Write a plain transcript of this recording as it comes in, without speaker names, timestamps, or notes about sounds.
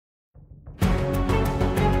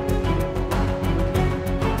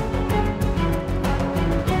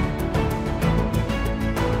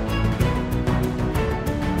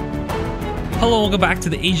Hello, welcome back to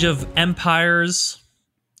the Age of Empires,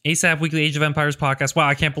 ASAP Weekly Age of Empires podcast. Wow,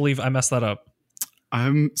 I can't believe I messed that up.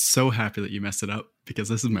 I'm so happy that you messed it up because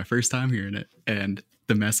this is my first time hearing it, and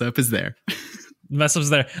the mess up is there. Mess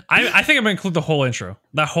up's there. I think I'm gonna include the whole intro.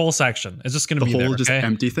 That whole section is just gonna be the whole there. just Okay?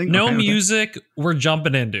 empty thing. No Okay. music. We're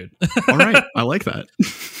jumping in, dude. All right, I like that.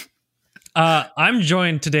 I'm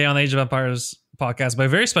joined today on the Age of Empires podcast by a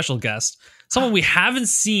very special guest, someone we haven't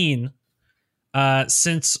seen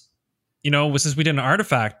since we did an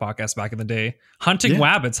Artifact podcast back in the day. Hunting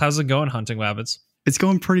Wabbits. How's it going, Hunting Wabbits? It's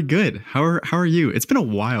going pretty good. How are you? It's been a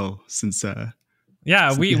while since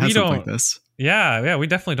we don't like this. Yeah, we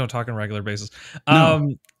definitely don't talk on a regular basis.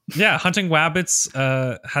 No. Hunting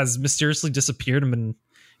Wabbits has mysteriously disappeared and been,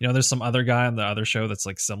 there's some other guy on the other show that's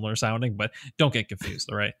like similar sounding, but don't get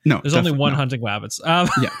confused, all right? No, there's only one Hunting Wabbits.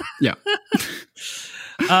 Yeah.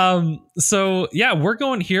 So yeah, we're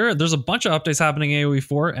going here. There's a bunch of updates happening in AoE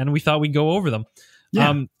 4, and we thought we'd go over them.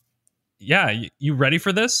 You ready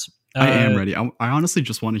for this? I am ready. I honestly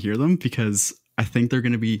just want to hear them because I think they're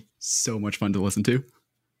going to be so much fun to listen to.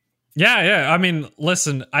 Yeah. I mean,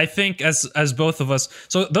 listen, I think as both of us,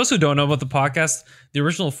 so those who don't know about the podcast, the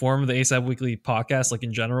original form of the ASAP Weekly podcast, like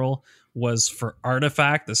in general, was for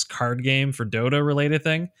Artifact, this card game for Dota related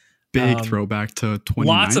thing. Big throwback to 2019.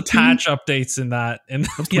 Lots of patch updates in that.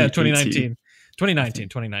 2019.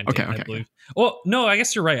 Okay. I believe. Well, no, I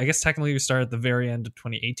guess you're right. I guess technically we started at the very end of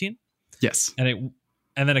 2018. Yes. And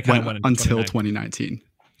then it kind of went until 2019.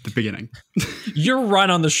 The beginning. Your run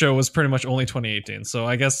on the show was pretty much only 2018, so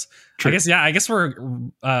I guess we're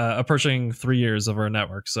approaching 3 years of our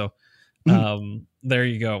network. So there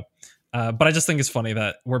you go. But I just think it's funny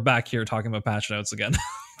that we're back here talking about patch notes again.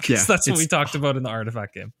 That's what we talked about in the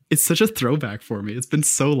Artifact game. It's such a throwback for me. It's been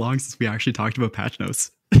so long since we actually talked about patch notes.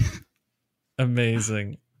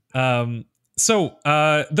 Amazing. So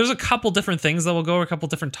there's a couple different things that we'll go over, a couple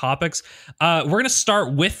different topics. We're going to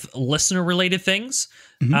start with listener related things.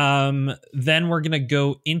 Then we're going to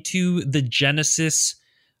go into the Genesis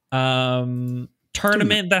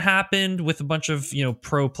tournament that happened with a bunch of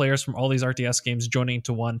pro players from all these RTS games joining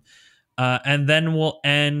into one. And then we'll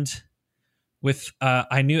end with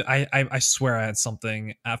I swear I had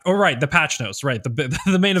something after. Oh right, the patch notes, right?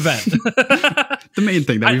 The main event. The main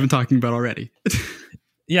thing that we've been talking about already.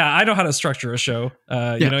 Yeah, I know how to structure a show.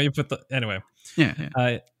 You put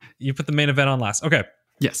you put the main event on last. Okay.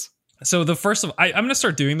 Yes. So the first of I'm going to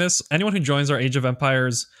start doing this. Anyone who joins our Age of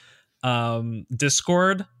Empires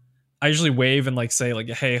Discord, I usually wave and say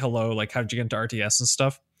hey, hello, how did you get into RTS and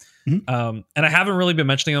stuff. And I haven't really been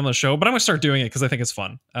mentioning them on the show, but I'm going to start doing it because I think it's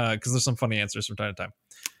fun. Because there's some funny answers from time to time.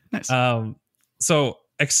 Nice. So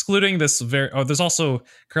excluding this there's also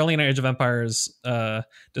currently in our Age of Empires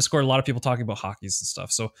Discord a lot of people talking about hockeys and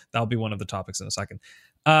stuff, so that'll be one of the topics in a second.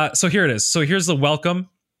 So here it is. So here's the welcome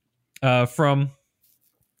from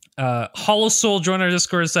Hollow Soul joined our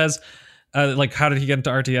Discord. Says how did he get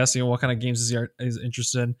into RTS? What kind of games is he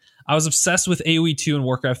interested in? I was obsessed with AoE 2 and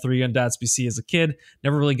Warcraft 3 on Dad's PC as a kid.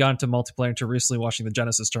 Never really got into multiplayer until recently watching the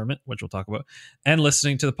Genesis tournament, which we'll talk about, and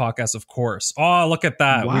listening to the podcast, of course. Oh, look at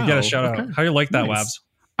that. Wow. We get a shout out. How you like that, Wabs?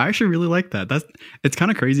 I actually really like that. It's kind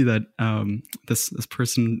of crazy that this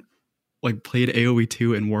person played AoE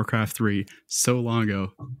 2 and Warcraft 3 so long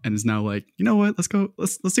ago and is now you know what? Let's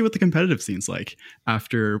see what the competitive scene's like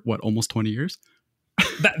after almost 20 years.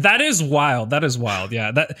 That is wild. That is wild.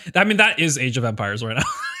 Yeah. That is Age of Empires right now.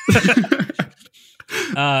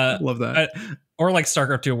 Love that. Or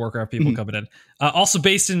StarCraft 2 and Warcraft people coming in. Also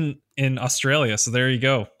based in Australia. So there you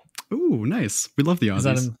go. Ooh, nice. We love the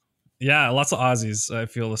Aussies. Yeah, lots of Aussies, I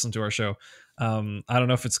feel, listen to our show. I don't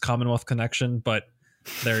know if it's Commonwealth connection, but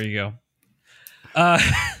there you go.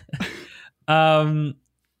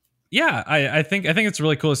 Yeah, I think it's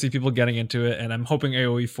really cool to see people getting into it, and I'm hoping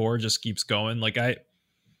AoE 4 just keeps going.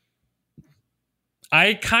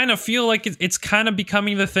 I kind of feel like it's kind of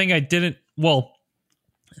becoming the thing I didn't. Well,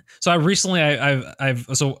 so Hunting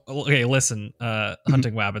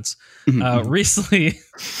Wabbits. Recently,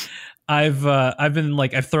 I've been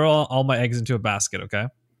I've thrown all my eggs into a basket. Okay,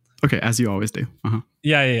 as you always do.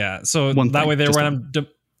 Yeah. So that way, when I'm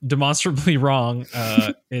demonstrably wrong,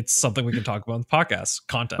 it's something we can talk about on the podcast.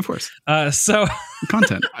 Content, of course. So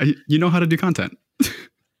content. You know how to do content.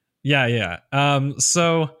 Yeah.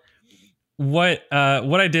 So what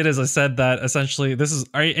I did is I said that essentially this is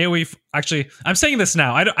AoE. Actually, I'm saying this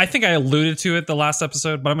now. I think I alluded to it the last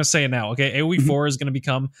episode, but I'm going to say it now. Okay, AoE 4 is going to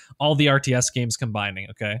become all the RTS games combining.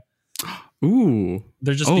 Okay. Ooh,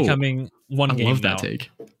 they're just becoming one game. I love that now. take.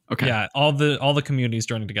 Okay. Yeah, all the communities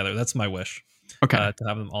joining together. That's my wish. Okay. To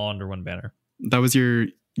have them all under one banner. That was your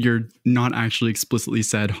your not actually explicitly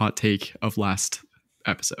said hot take of last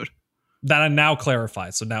episode. That I now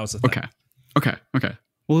clarified. So now it's a thing. Okay.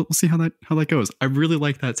 Well, we'll see how that goes. I really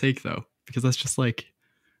like that take though, because that's just like,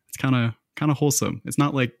 it's kind of wholesome. It's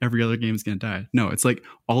not like every other game's gonna die. No, it's like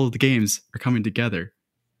all of the games are coming together,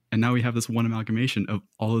 and now we have this one amalgamation of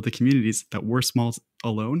all of the communities that were small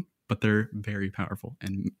alone, but they're very powerful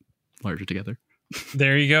and larger together.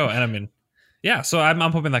 There you go. And I mean, yeah. So I'm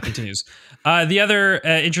hoping that continues. The other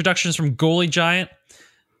introductions from Goalie Giant.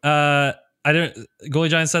 Goalie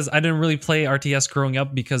Giant says, I didn't really play RTS growing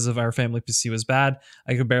up because of our family PC was bad.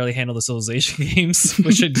 I could barely handle the Civilization games,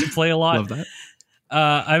 which I did play a lot. Love that.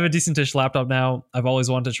 I have a decent-ish laptop now. I've always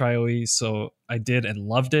wanted to try OE, so I did and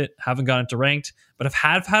loved it. Haven't gotten into ranked, but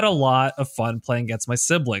have had a lot of fun playing against my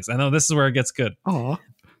siblings. I know this is where it gets good. Aw.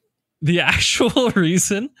 The actual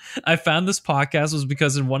reason I found this podcast was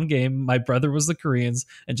because in one game, my brother was the Koreans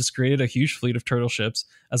and just created a huge fleet of turtle ships,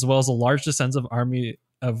 as well as a large defensive army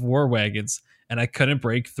of war wagons, and I couldn't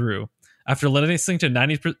break through. After listening to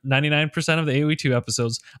 99% of the AoE 2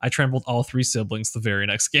 episodes, I trampled all 3 siblings the very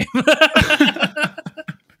next game.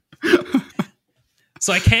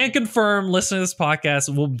 So I can confirm listening to this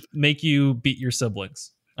podcast will make you beat your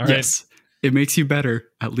siblings. All right? Yes, it makes you better,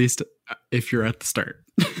 at least if you're at the start.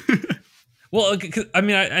 Well, I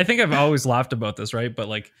mean, I think I've always laughed about this, right? But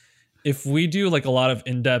like, if we do like a lot of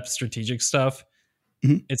in-depth strategic stuff,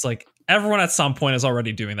 it's like everyone at some point is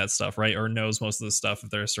already doing that stuff, right? Or knows most of the stuff if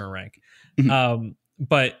they're a certain rank.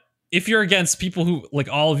 But if you're against people who like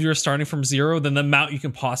all of you are starting from 0, then the amount you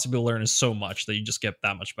can possibly learn is so much that you just get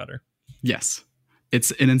that much better. Yes.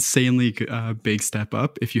 It's an insanely big step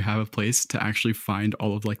up if you have a place to actually find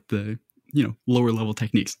all of like the, lower level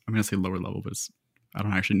techniques. I'm going to say lower level, but I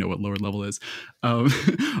don't actually know what lower level is. All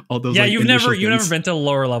those, yeah, like, you've never been to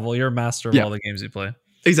lower level. You're a master of all the games you play.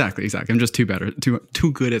 Exactly. I'm just too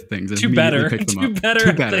good at things. Too better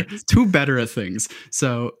at things.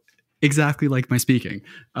 So exactly like my speaking.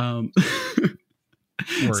 So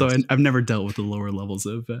I've never dealt with the lower levels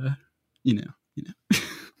of,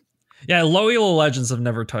 Yeah, low elo legends have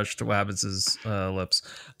never touched Wabbits' lips.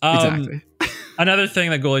 Exactly. Another thing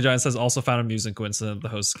that Goalie Giant says, also found amusing coincident the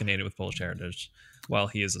host is Canadian with Polish heritage. Well,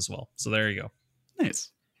 he is as well. So there you go. Nice.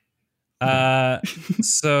 There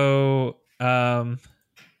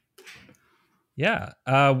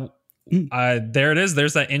it is.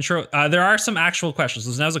 There's that intro. There are some actual questions.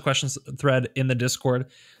 So now's a questions thread in the Discord,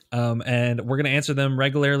 and we're going to answer them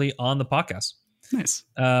regularly on the podcast. Nice.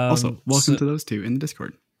 Also, welcome to those two in the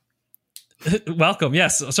Discord. Welcome.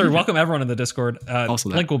 Yes. Sorry. Welcome everyone in the Discord. Also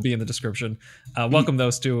link will be in the description. Welcome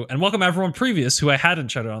those two, and welcome everyone previous who I hadn't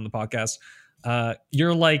shouted on the podcast.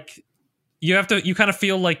 You're like, you kind of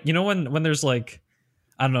feel like, when there's like,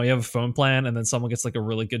 I don't know, you have a phone plan and then someone gets like a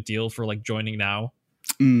really good deal for like joining now.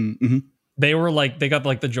 Mm-hmm. They got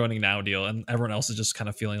like the joining now deal, and everyone else is just kind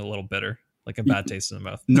of feeling a little bitter, like a bad taste in the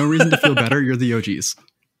mouth. No reason to feel better. You're the OGs.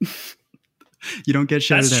 You don't get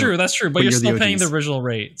shouted out. That's true. But you're still paying the original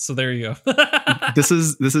rate. So there you go. This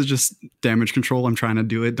is just damage control. I'm trying to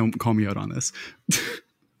do it. Don't call me out on this.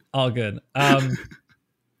 All good. All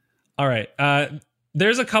right.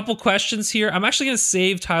 There's a couple questions here. I'm actually going to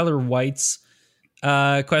save Tyler White's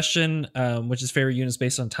question, which is favorite units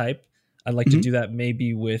based on type. I'd like to do that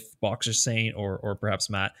maybe with Boxer Saint or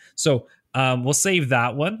perhaps Matt. So we'll save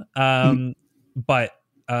that one. But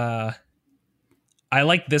I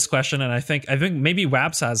like this question, and I think maybe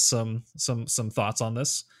Wabs has some thoughts on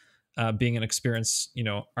this, being an experienced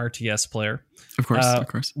RTS player. Of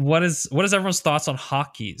course. What is everyone's thoughts on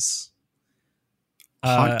hotkeys?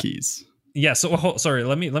 Hotkeys. Yeah. So sorry.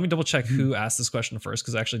 Let me double check who asked this question first,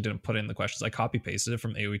 because I actually didn't put in the questions. I copy pasted it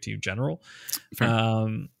from AoE2 General.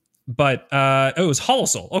 Fair. But it was Hollow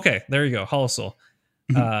Soul. Okay, there you go, Hollow Soul.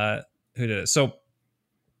 Who did it? So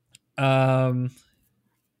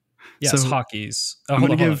yes, hotkeys. I'm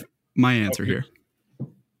going to give my answer here.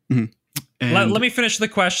 Let me finish the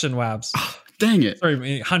question, Wabs. Dang it.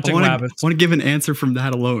 Sorry, hunting rabbits. I want to give an answer from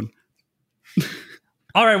that alone.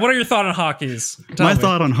 All right, what are your thoughts on hotkeys? My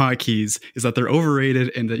thought on hotkeys is that they're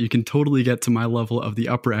overrated and that you can totally get to my level of the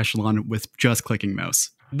upper echelon with just clicking mouse.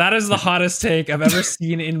 That is the hottest take I've ever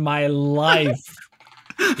seen in my life.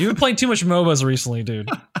 You've been playing too much MOBAs recently, dude.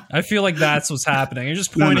 I feel like that's what's happening. You're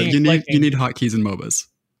just pointing. No, you need hotkeys in MOBAs.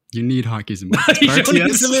 You need hotkeys in MOBAs. You don't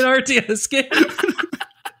use them in RTS game.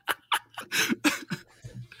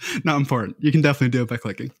 Not important. You can definitely do it by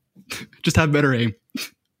clicking. Just have better aim.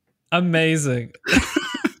 Amazing.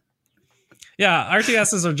 Yeah,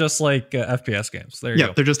 RTSs are just like FPS games. There you go.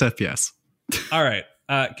 Yeah, they're just FPS. All right.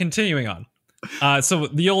 Continuing on. So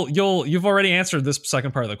you've already answered this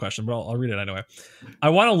second part of the question, but I'll read it anyway. I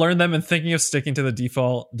want to learn them and thinking of sticking to the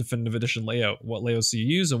default definitive edition layout. What layouts do you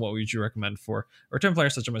use and what would you recommend for a return player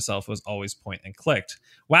such as myself who was always point and clicked?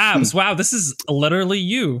 Wow, wow, this is literally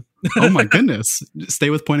you. Oh my goodness. Stay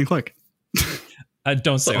with point and click.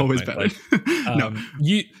 Don't say always better. No.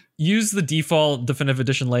 You use the default definitive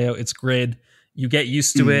edition layout. It's grid. You get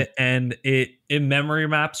used to it, and it memory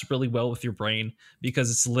maps really well with your brain because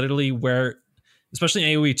it's literally where, especially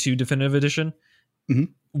in AoE 2 definitive edition,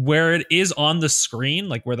 where it is on the screen,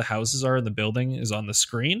 like where the houses are and the building is on the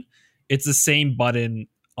screen, it's the same button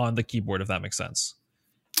on the keyboard, if that makes sense.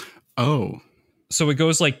 Oh. So it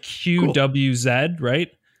goes like QWZ,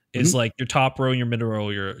 right? Is like your top row and your middle row,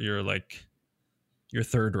 your like your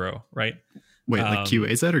third row, right? Wait, like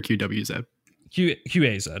QAZ or QWZ?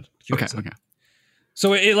 QAZ. Okay.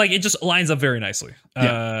 So it just lines up very nicely.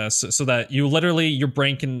 So that you literally, your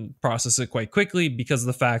brain can process it quite quickly because of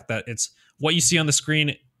the fact that it's what you see on the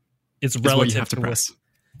screen. It's relative what you have to press.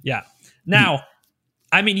 Yeah. Now,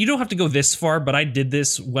 I mean, you don't have to go this far, but I did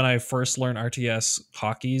this when I first learned RTS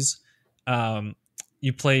hotkeys.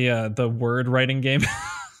 You play the word writing game.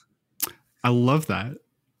 I love that.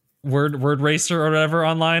 Word racer or whatever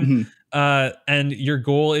online. And your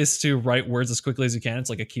goal is to write words as quickly as you can. It's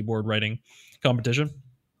like a keyboard writing competition.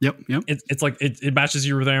 Yep. It's like it matches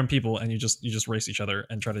you with random people, and you just race each other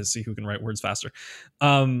and try to see who can write words faster.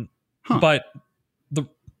 But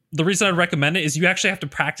the reason I'd recommend it is you actually have to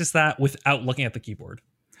practice that without looking at the keyboard.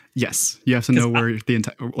 Yes, you have to know where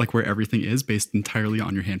where everything is based entirely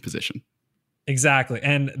on your hand position. Exactly,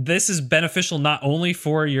 and this is beneficial not only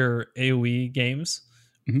for your AoE games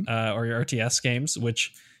or your RTS games,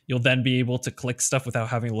 which you'll then be able to click stuff without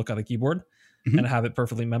having to look at the keyboard and have it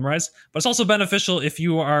perfectly memorized. But it's also beneficial if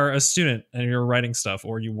you are a student and you're writing stuff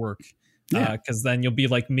or you work, because then you'll be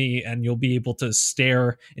like me and you'll be able to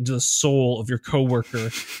stare into the soul of your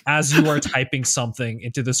coworker as you are typing something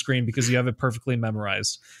into the screen because you have it perfectly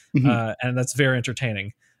memorized. And that's very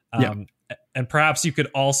entertaining. And perhaps you could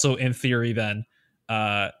also, in theory, then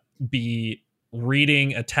be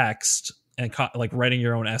reading a text and like writing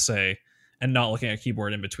your own essay and not looking at a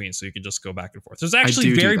keyboard in between, so you can just go back and forth. So it's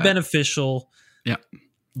actually very beneficial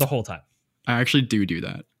the whole time. I actually do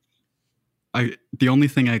that. The only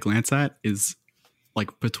thing I glance at is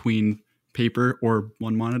like between paper or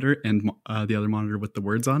one monitor and the other monitor with the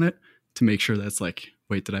words on it to make sure that's like,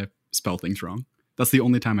 wait, did I spell things wrong? That's the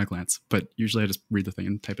only time I glance, but usually I just read the thing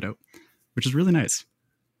and type it out, which is really nice.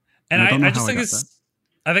 And I just think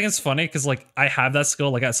I think it's funny because like I have that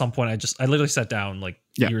skill. Like at some point, I literally sat down like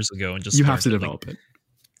years ago and just you have to develop it.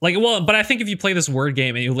 Like, well, but I think if you play this word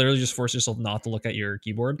game and you literally just force yourself not to look at your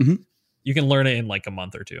keyboard, you can learn it in like a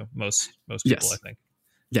month or two. Most people, I think.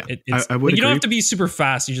 Yeah, I would. You don't have to be super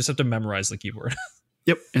fast. You just have to memorize the keyboard.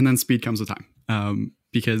 Yep, and then speed comes with time.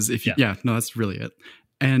 Because if you, that's really it.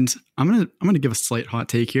 And I'm gonna give a slight hot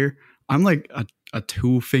take here. I'm like a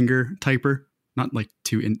 2-finger typer. Not like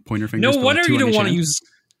 2 pointer fingers. No wonder you don't want to use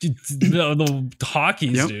the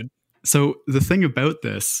hotkeys, dude. So the thing about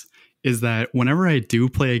this is that whenever I do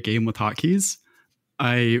play a game with hotkeys,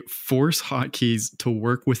 I force hotkeys to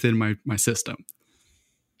work within my system.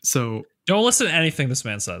 So don't listen to anything this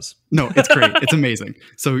man says. No, it's great. It's amazing.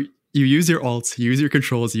 So you use your alts, you use your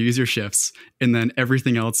controls, you use your shifts, and then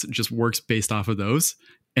everything else just works based off of those,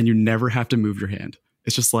 and you never have to move your hand.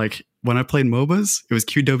 It's just like when I played MOBAs, it was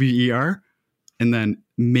QWER, and then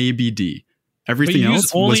maybe D. Everything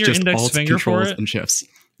else was just alt, controls, and shifts.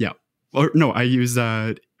 Yeah. Or no, I use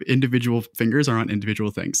individual fingers are on individual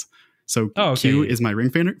things. So Q is my ring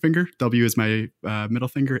finger, W is my middle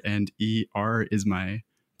finger, and ER is my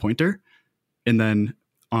pointer. And then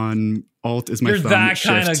on alt is my thumb. You're that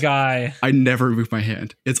kind of guy. I never move my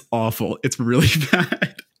hand. It's awful. It's really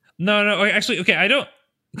bad. No. Actually, okay, I don't...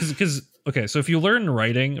 Because okay, so if you learn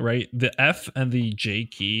writing, right, the F and the J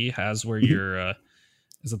key has where your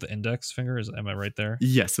is it the index finger? Am I right there?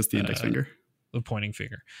 Yes, it's the index finger. The pointing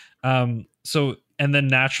finger. So and then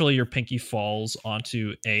naturally your pinky falls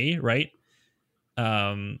onto A, right?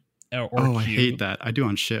 Or Q. I hate that. I do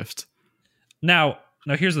on shift. Now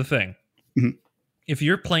here's the thing. If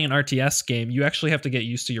you're playing an RTS game, you actually have to get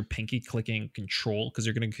used to your pinky clicking control because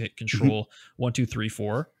you're going to hit control 1, 2, 3,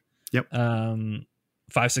 4. Yep.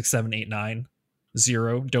 5, 6, 7, 8, 9,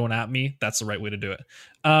 0. Don't at me. That's the right way to do it.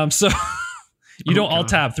 So you don't alt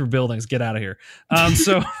tab through buildings. Get out of here.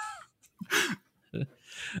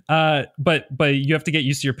 But you have to get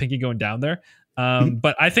used to your pinky going down there.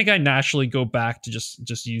 But I think I naturally go back to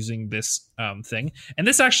just using this thing. And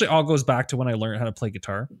this actually all goes back to when I learned how to play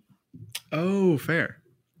guitar. Oh, fair.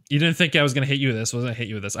 You didn't think I was gonna hit you with this? Wasn't hit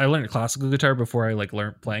you with this? I learned classical guitar before I like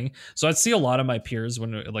learned playing, so I'd see a lot of my peers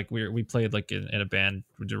when like we played like in a band,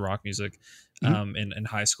 we did rock music, in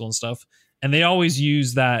high school and stuff, and they always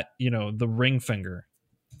use that, you know, the ring finger,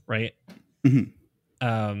 right?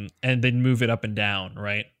 And then move it up and down,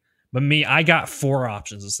 right? But me, I got 4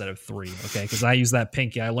 options instead of 3, okay? Because I use that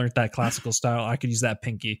pinky. I learned that classical style. I could use that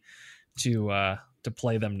pinky to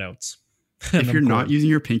play them notes. If you're not using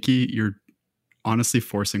your pinky, you're honestly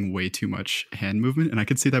forcing way too much hand movement, and I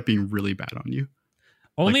could see that being really bad on you.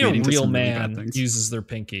 Only like, a real really man uses their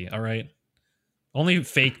pinky, all right? Only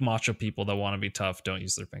fake macho people that want to be tough don't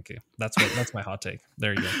use their pinky. That's my hot take.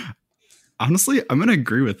 There you go. Honestly, I'm gonna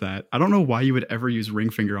agree with that. I don't know why you would ever use ring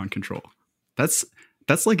finger on control. That's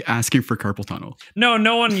like asking for carpal tunnel.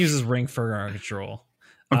 No one uses ring finger on control.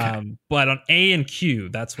 Okay. But on A and Q,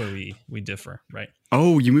 that's where we differ, right?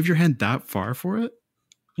 Oh, you move your hand that far for it?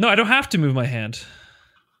 No, I don't have to move my hand.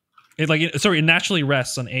 It naturally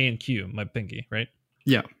rests on A and Q, my pinky, right?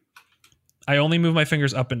 Yeah. I only move my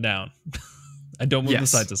fingers up and down. I don't move them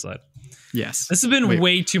side to side. Yes. This has been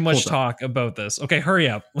way too much talk about this. Okay, hurry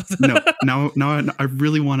up. Now I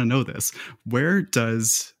really want to know this. Where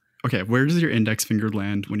does your index finger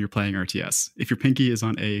land when you're playing RTS? If your pinky is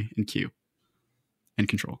on A and Q and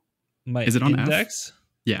control. Is it on index? F?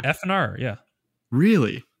 Yeah. F and R, yeah.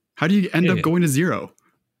 Really? How do you end up going to 0?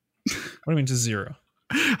 What do you mean to 0?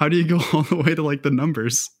 How do you go all the way to like the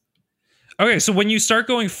numbers? Okay, so when you start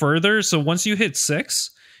going further, so once you hit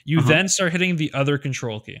 6, you then start hitting the other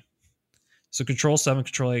control key. So control 7,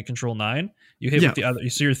 control 8, control 9. You hit with the other,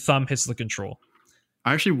 so your thumb hits the control.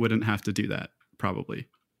 I actually wouldn't have to do that, probably.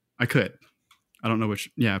 I could. I don't know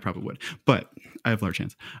which. Yeah, I probably would. But I have large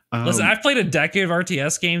hands. Listen, I've played a decade of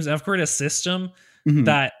RTS games, and I've created a system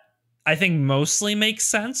that I think mostly makes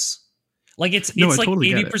sense. Like it's like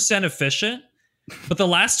totally 80% efficient, but the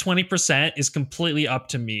last 20% is completely up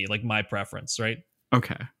to me, like my preference, right?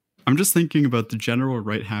 Okay. I'm just thinking about the general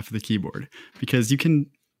right half of the keyboard, because you can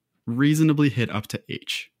reasonably hit up to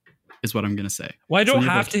H, is what I'm going to say. Well, I don't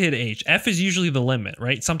have to hit H. F is usually the limit,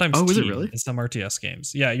 right? Sometimes T is it really? In some RTS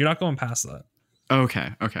games. Yeah, you're not going past that.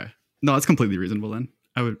 Okay. No, that's completely reasonable then.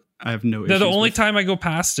 I have no issues. The only time I go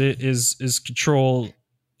past it is control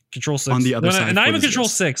 6 on the other side, and not even control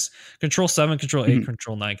 6, control 7, control 8,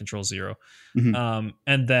 control 9, control 0.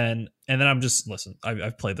 And then I'm just, listen,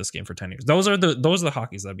 I've played this game for 10 years. Those are the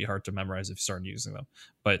hotkeys that'd be hard to memorize if you started using them,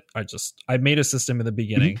 but I made a system in the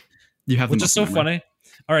beginning. You have, which is so funny.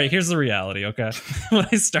 All right, here's the reality. Okay, when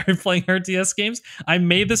I started playing RTS games, I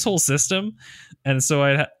made this whole system, and so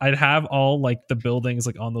I'd have all like the buildings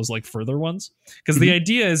like on those like further ones, because the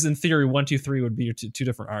idea is, in theory, 1, 2, 3 would be your two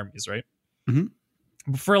different armies, right?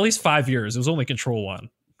 For at least 5 years, it was only control 1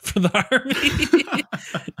 for the army.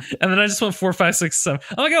 And then I just went 4, 5, 6, 7.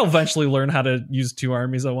 I'm like, I'll eventually learn how to use 2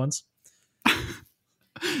 armies at once.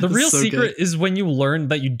 The real secret is when you learn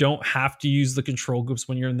that you don't have to use the control groups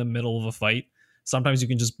when you're in the middle of a fight. Sometimes you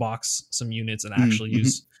can just box some units and actually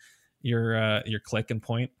use your click and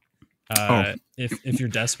point if you're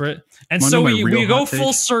desperate. And so we go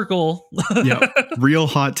full circle. Real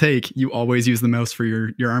hot take. You always use the mouse for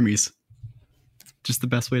your armies. Just the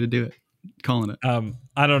best way to do it. Calling it.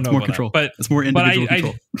 I don't know. It's more control, but it's more individual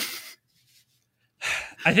control.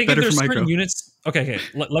 I think if there's certain units. Okay.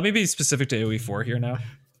 Let me be specific to AoE4 here now.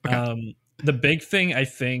 Okay. The big thing I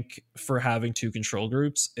think for having 2 control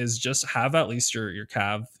groups is just have at least your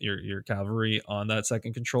cavalry on that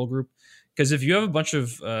second control group. Because if you have a bunch of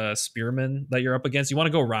spearmen that you're up against, you want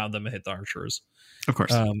to go around them and hit the archers. Of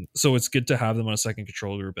course. So it's good to have them on a second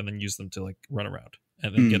control group and then use them to like run around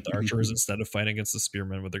and then get the archers instead of fighting against the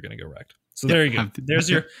spearmen where they're going to go wrecked. So there you go. There's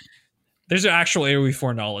your actual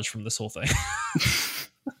AoE4 knowledge from this whole thing.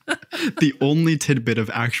 The only tidbit of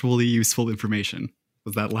actually useful information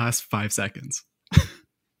was that last 5 seconds.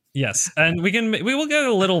 Yes, and we will get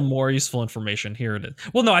a little more useful information here.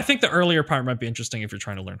 Well, no, I think the earlier part might be interesting if you're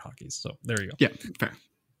trying to learn hotkeys. So there you go. Yeah, fair.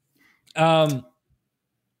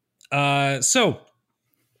 So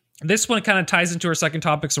this one kind of ties into our second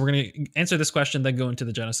topic. So we're going to answer this question, then go into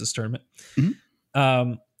the Genesis tournament.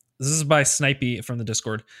 This is by Snipey from the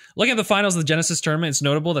Discord. Looking at the finals of the Genesis tournament, it's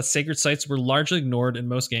notable that sacred sites were largely ignored in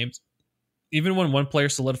most games, even when one player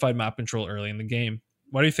solidified map control early in the game.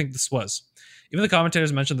 Why do you think this was? Even the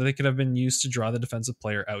commentators mentioned that they could have been used to draw the defensive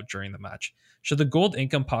player out during the match. Should the gold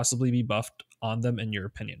income possibly be buffed on them in your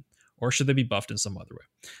opinion? Or should they be buffed in some other way?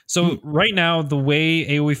 So right now, the way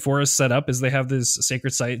AoE 4 is set up is they have these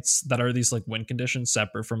sacred sites that are these like win conditions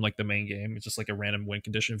separate from like the main game. It's just like a random win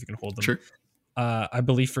condition if you can hold them. Sure. I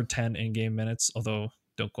believe for 10 in-game minutes, although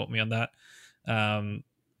don't quote me on that.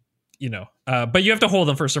 but you have to hold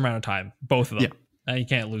them for a certain amount of time, both of them. You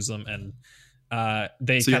can't lose them, and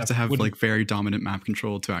they so you have to have like very dominant map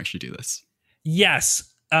control to actually do this.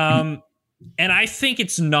 Yes. And I think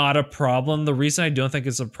it's not a problem. The reason I don't think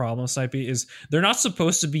it's a problem, Snipey, is they're not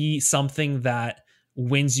supposed to be something that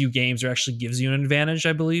wins you games or actually gives you an advantage,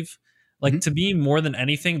 I believe. Like, to be more than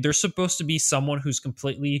anything, they're supposed to be someone who's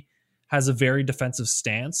completely has a very defensive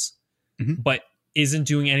stance, but isn't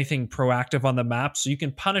doing anything proactive on the map. So you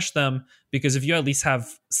can punish them because if you at least have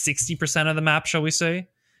 60% of the map, shall we say,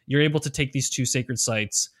 you're able to take these 2 sacred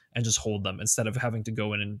sites and just hold them instead of having to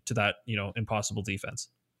go into that, impossible defense.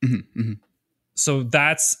 So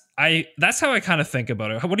that's how I kind of think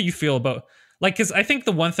about it. What do you feel about, like, because I think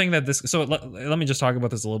the one thing that this, so let me just talk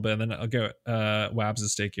about this a little bit, and then I'll go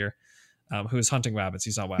Wabs' take here, who is hunting rabbits.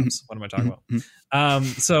 He's not Wabs. What am I talking about?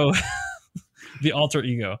 So the alter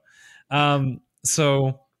ego. I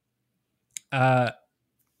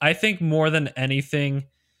think more than anything,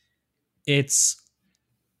 it's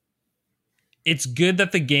good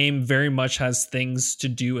that the game very much has things to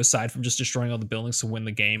do aside from just destroying all the buildings to win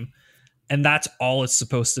the game. And that's all it's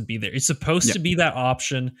supposed to be there. It's supposed to be that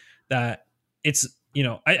option that it's,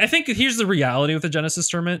 I think here's the reality with the Genesis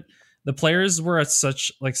tournament. The players were at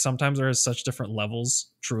sometimes are at such different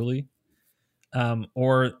levels, truly.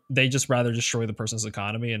 Or they just rather destroy the person's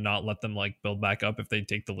economy and not let them like build back up if they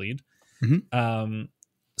take the lead.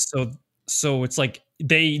 So it's like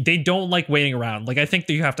they don't like waiting around. Like, I think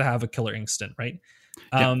that you have to have a killer instinct, right?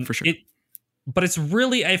 For sure. But it's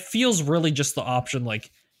really, it feels really just the option like,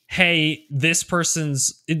 hey, this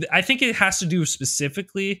person's, I think it has to do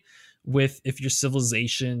specifically with if your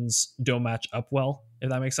civilizations don't match up well, if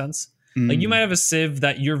that makes sense. Like, you might have a civ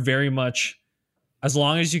that you're very much, as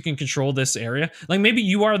long as you can control this area, like maybe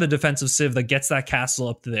you are the defensive civ that gets that castle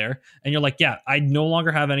up there and you're like, yeah, I no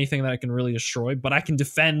longer have anything that I can really destroy, but I can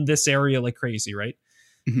defend this area like crazy, right?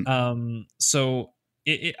 So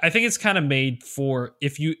I think it's kind of made for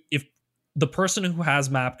if the person who has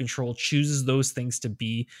map control chooses those things to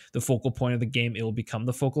be the focal point of the game, it will become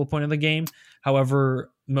the focal point of the game.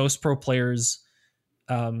 However, most pro players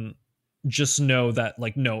just know that,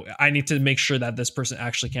 like, no, I need to make sure that this person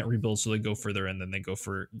actually can't rebuild, so they go further and then they go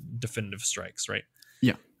for definitive strikes, right?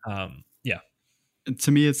 Yeah. Yeah.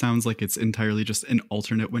 To me, it sounds like it's entirely just an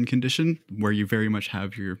alternate win condition where you very much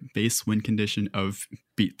have your base win condition of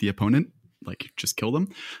beat the opponent, like just kill them.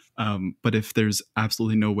 But if there's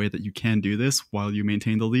absolutely no way that you can do this while you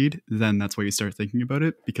maintain the lead, then that's why you start thinking about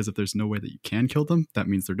it. Because if there's no way that you can kill them, that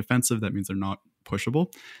means they're defensive. That means they're not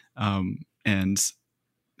pushable. And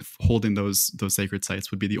holding those sacred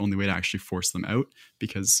sites would be the only way to actually force them out,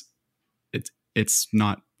 because it's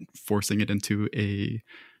not forcing it into a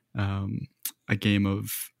game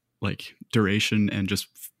of like duration and just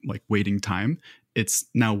like waiting time. It's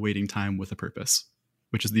now waiting time with a purpose,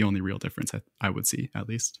 which is the only real difference I would see, at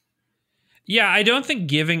least. Yeah, I don't think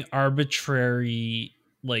giving arbitrary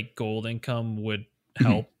like gold income would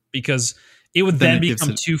help, because it would then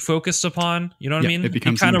become too focused upon. You know what I mean? It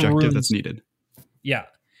becomes an objective that's needed. Yeah.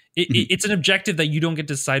 It's an objective that you don't get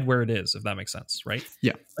to decide where it is, if that makes sense, right?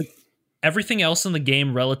 Yeah. Like, everything else in the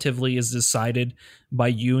game relatively is decided by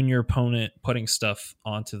you and your opponent putting stuff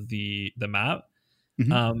onto the map.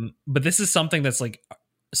 But this is something that's like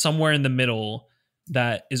somewhere in the middle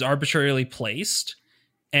that is arbitrarily placed.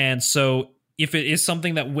 And so if it is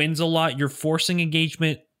something that wins a lot, you're forcing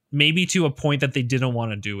engagement maybe to a point that they didn't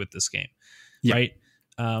want to do with this game. Yeah. Right?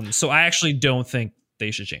 So I actually don't think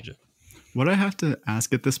they should change it. What I have to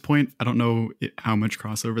ask at this point, I don't know how much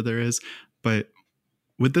crossover there is, but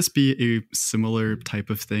would this be a similar type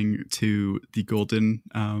of thing to the golden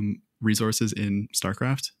resources in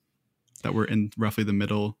StarCraft that were in roughly the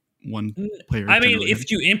middle one player? I mean, if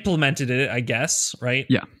you implemented it, I guess, right?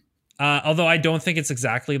 Yeah. Although I don't think it's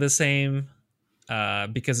exactly the same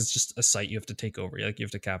because it's just a site you have to take over. Like, you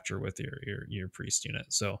have to capture with your priest unit.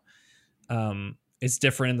 So it's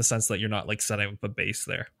different in the sense that you're not like setting up a base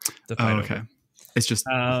there. Okay. It's just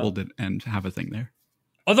hold it and have a thing there.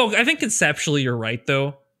 Although I think conceptually you're right,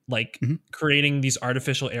 though, like creating these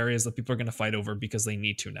artificial areas that people are going to fight over because they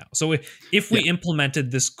need to now. So if we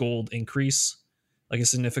implemented this gold increase, like a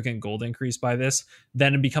significant gold increase by this,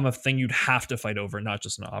 then it'd become a thing you'd have to fight over, not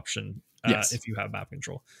just an option if you have map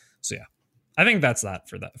control. So yeah, I think that's that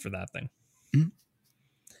for that thing.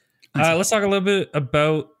 Let's talk a little bit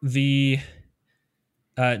about the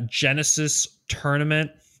Genesis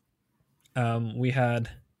tournament. We had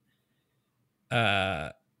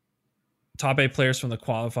top 8 players from the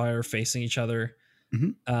qualifier facing each other.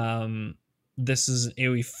 This is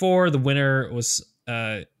AoE 4. The winner was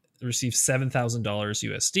received $7,000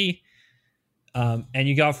 USD. And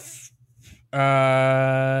you got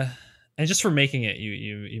And just for making it,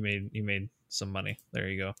 you made some money. There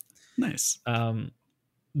you go. Nice.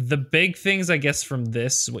 The big things, I guess, from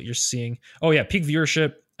this, what you're seeing. Oh yeah, peak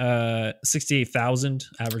viewership, 68,000.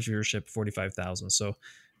 Average viewership, 45,000. So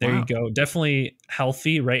there you go. Definitely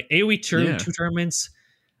healthy, right? AoE two tournaments.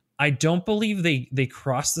 I don't believe they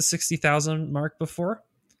crossed the 60,000 mark before.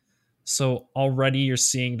 So already you're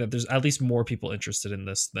seeing that there's at least more people interested in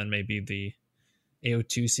this than maybe the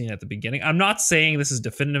AO2 scene at the beginning. I'm not saying this is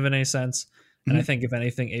definitive in any sense. And I think if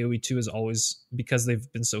anything, AoE2 is always, because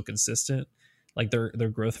they've been so consistent, like their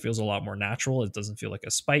growth feels a lot more natural. It doesn't feel like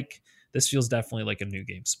a spike. This feels definitely like a new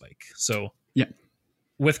game spike. So yeah,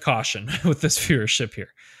 with caution with this viewership here.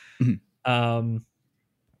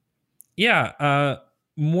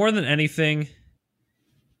 More than anything,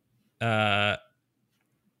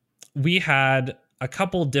 we had a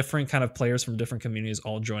couple different kind of players from different communities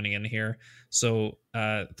all joining in here. So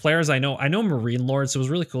players I know Marine Lord. So it was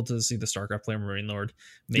really cool to see the StarCraft player Marine Lord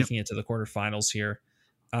making it to the quarterfinals here.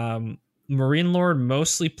 Marine Lord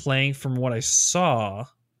mostly playing from what I saw.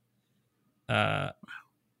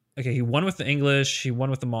 He won with the English, he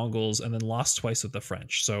won with the Mongols, and then lost twice with the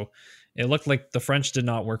French. So it looked like the French did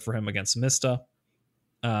not work for him against Mista.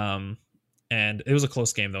 And it was a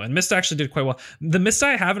close game, though. And Mista actually did quite well. The Mista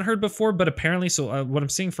I haven't heard before, but apparently, so what I'm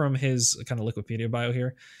seeing from his kind of Wikipedia bio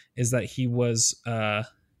here is that he was an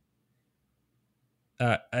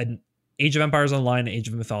Age of Empires Online, Age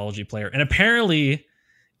of Mythology player. And apparently,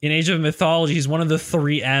 in Age of Mythology, he's one of the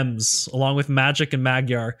 3 M's, along with Magic and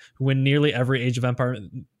Magyar, who win nearly every Age of Empire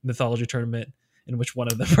Mythology tournament in which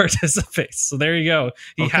one of them participates. So there you go.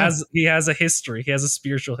 He has a history. He has a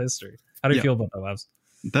spiritual history. How do you feel about that, Labs?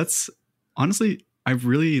 That's honestly, I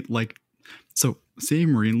really like. So seeing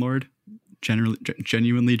Marine Lord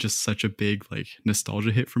genuinely just such a big like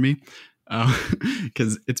nostalgia hit for me,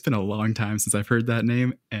 because it's been a long time since I've heard that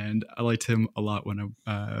name, and I liked him a lot when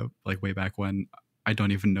I like way back when. I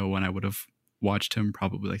don't even know when I would have watched him,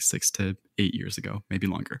 probably like 6 to 8 years ago, maybe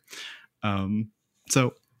longer.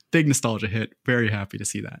 So big nostalgia hit. Very happy to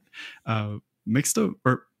see that. Mista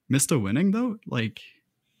winning though, like,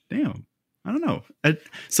 damn, I don't know.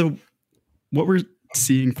 So what we're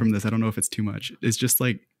seeing from this, I don't know if it's too much, is just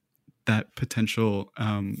like that potential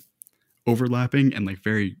overlapping and like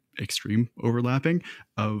very extreme overlapping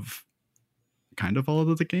of kind of all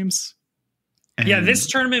of the games. And this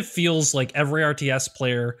tournament feels like every RTS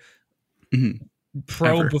player,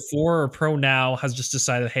 pro before or pro now, has just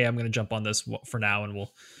decided, hey, I'm going to jump on this for now, and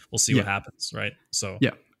we'll see what happens, right? So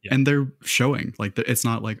yeah. And they're showing like it's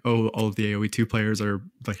not like, oh, all of the AoE2 players are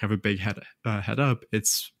like have a big head up.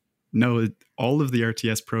 It's no, all of the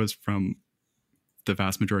RTS pros from the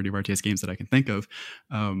vast majority of RTS games that I can think of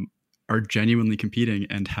are genuinely competing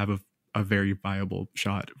and have a very viable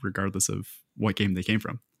shot, regardless of what game they came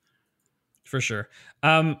from. For sure.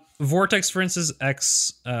 Vortex, for instance,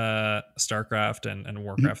 StarCraft and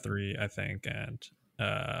Warcraft 3, I think, and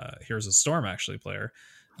Heroes of Storm actually player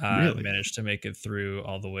managed to make it through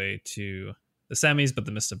all the way to the semis, but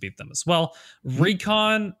the Mista beat them as well.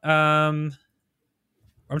 Recon, I'm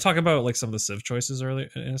talking about like some of the Civ choices earlier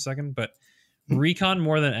in a second, but Recon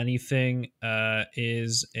more than anything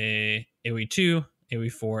is a AoE2,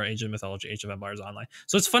 AoE4, Age of Mythology, Age of Empires Online.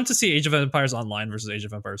 So it's fun to see Age of Empires Online versus Age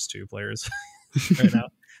of Empires 2 players right now.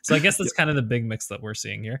 So I guess that's kind of the big mix that we're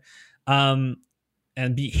seeing here.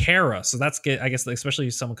 And beat Hera. So that's good. I guess, especially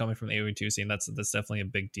someone coming from the AoE2 scene, that's definitely a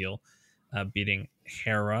big deal, beating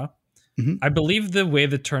Hera. I believe the way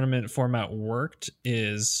the tournament format worked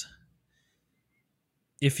is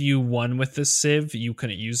if you won with the Civ, you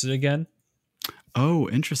couldn't use it again. Oh,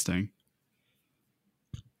 interesting.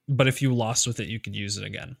 But if you lost with it, you could use it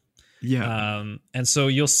again. Yeah. And so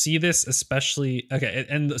you'll see this especially. Okay.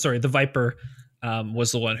 And sorry, the Viper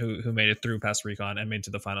was the one who made it through past Recon and made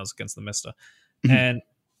to the finals against the Mista. And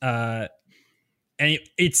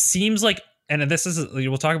it seems like, and this is,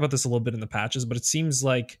 we'll talk about this a little bit in the patches, but it seems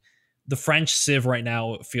like the French Civ right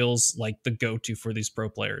now feels like the go-to for these pro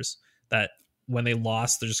players, that when they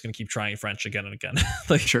lost, they're just going to keep trying French again and again.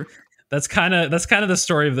 Like, sure. That's kind of the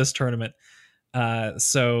story of this tournament. And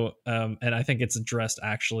I think it's addressed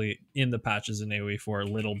actually in the patches in AoE for a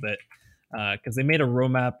little bit, because they made a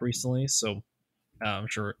roadmap recently. So I'm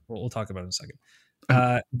sure we'll talk about it in a second.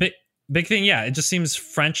 Big thing, yeah. It just seems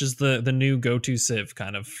French is the new go-to Civ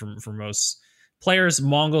kind of for most players.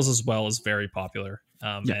 Mongols as well is very popular,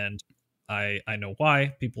 and I know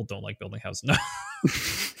why people don't like building houses. No.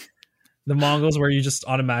 The Mongols, where you just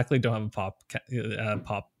automatically don't have a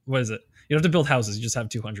pop. What is it? You don't have to build houses. You just have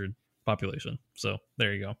 200 population. So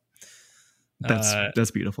there you go.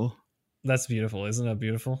 That's beautiful. That's beautiful. Isn't that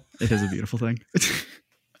beautiful? It is a beautiful thing.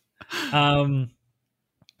 Um,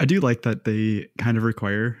 I do like that they kind of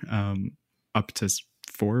require up to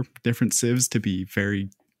 4 different civs to be very.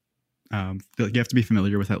 Like you have to be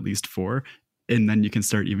familiar with at least 4, and then you can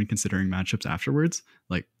start even considering matchups afterwards.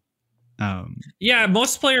 Like, yeah,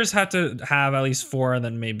 most players have to have at least 4, and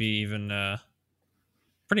then maybe even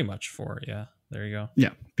pretty much 4. Yeah, there you go.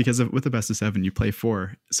 Yeah, because with the best of 7, you play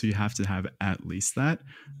 4, so you have to have at least that.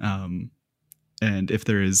 And if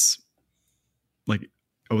there is like,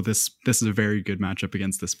 oh, this is a very good matchup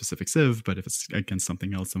against this specific civ, but if it's against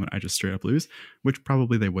something else, then I just straight up lose, which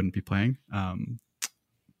probably they wouldn't be playing.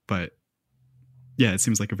 But yeah, it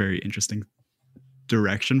seems like a very interesting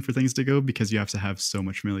direction for things to go, because you have to have so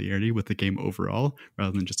much familiarity with the game overall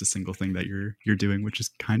rather than just a single thing that you're doing, which is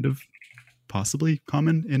kind of possibly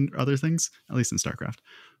common in other things, at least in StarCraft,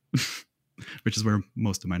 which is where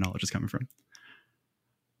most of my knowledge is coming from.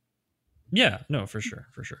 Yeah, no, for sure.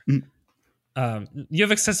 Mm. You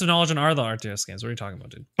have extensive knowledge on the RTS games. What are you talking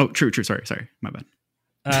about, dude? Oh, true. Sorry, my bad.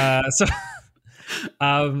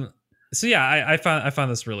 So yeah, I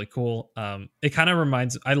found this really cool. It kind of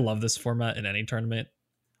reminds. I love this format in any tournament.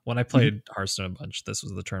 When I played Hearthstone a bunch, this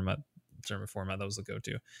was the tournament format that was the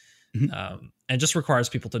go-to, and just requires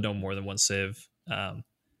people to know more than one civ.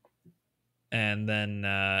 And then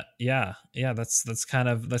that's kind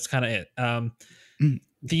of it.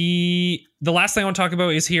 The last thing I want to talk about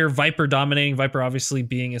is here Viper dominating. Viper obviously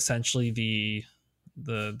being essentially the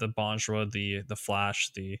Bonjour, the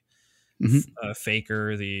Flash, the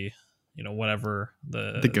Faker, the whatever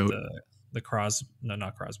the GOAT,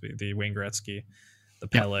 not Crosby, the Wayne Gretzky, the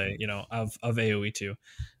Pele, of AoE 2.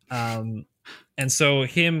 And so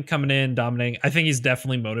him coming in dominating, I think he's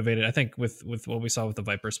definitely motivated. I think with what we saw with the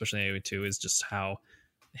Viper, especially AoE 2, is just how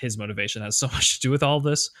his motivation has so much to do with all of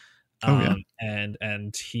this.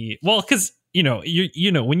 And he, well, because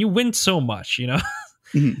when you win so much,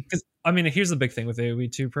 because I mean, here's the big thing with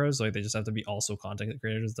AoE 2 pros, like they just have to be also content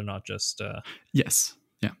creators. They're not just yes,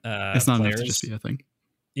 it's not players. enough to just be a thing.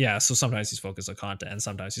 Yeah, so sometimes he's focused on content, and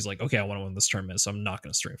sometimes he's like, okay, I want to win this tournament, so I'm not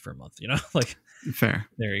going to stream for a month. Like fair.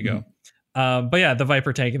 There you go. But yeah, the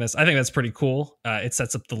Viper taking this, I think that's pretty cool. It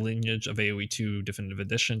sets up the lineage of AoE 2 Definitive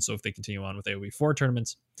Edition. So if they continue on with AoE 4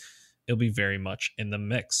 tournaments, it'll be very much in the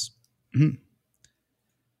mix.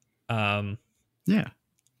 Yeah,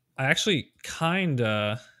 I actually kind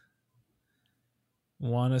of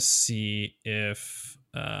want to see if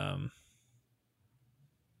there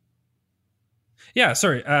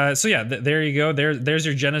you go. There's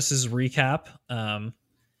your Genesis recap.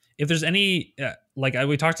 If there's any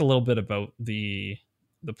we talked a little bit about the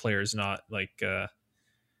players not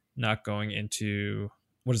going into,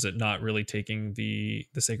 what is it, not really taking the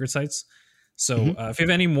sacred sites. So if you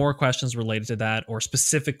have any more questions related to that, or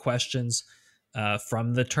specific questions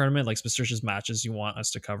from the tournament, like specific matches you want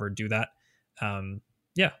us to cover, do that.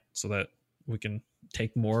 So that we can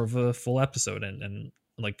take more of a full episode and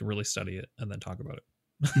like to really study it and then talk about it.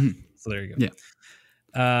 So there you go.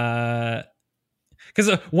 Yeah.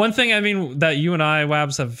 Because one thing, I mean, that you and I,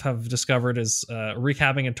 Wabs, have discovered is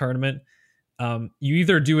recapping a tournament. You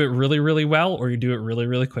either do it really, really well, or you do it really,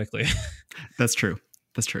 really quickly. That's true.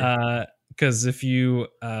 Because if you,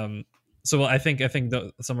 I think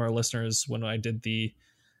some of our listeners, when I did the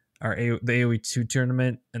AoE 2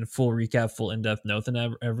 tournament and full recap, full in-depth notes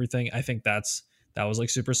and everything, I think that was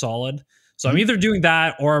like super solid. So I'm either doing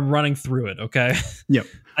that or I'm running through it. Okay. Yep.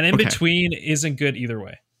 And in between isn't good either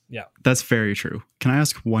way. Yeah. That's very true. Can I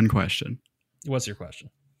ask one question? What's your question?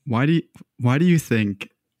 Why do you think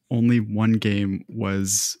only one game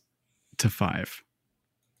was to 5?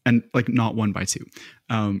 And like not 1 by 2?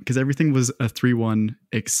 Because everything was a 3-1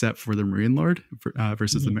 except for the Marine Lord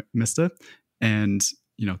versus the Mista, and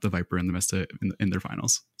the Viper and the Mista in their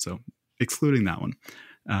finals. So excluding that one.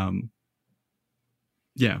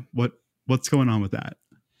 What's going on with that?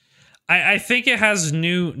 I think it has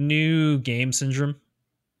new game syndrome.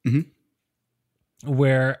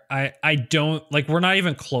 Where I don't like, we're not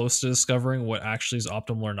even close to discovering what actually is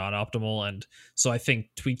optimal or not optimal. And so I think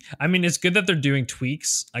it's good that they're doing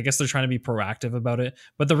tweaks. I guess they're trying to be proactive about it,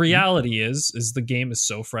 but the reality is the game is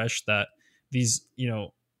so fresh that these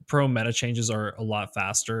pro meta changes are a lot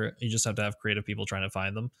faster. You just have to have creative people trying to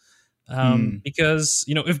find them. Because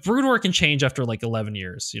if Brood War can change after like 11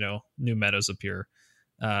 years, new metas appear.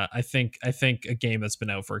 I think a game that's been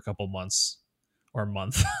out for a couple months or a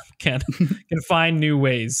month can find new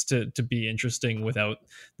ways to be interesting without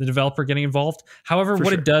the developer getting involved. However,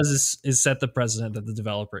 it does is set the precedent that the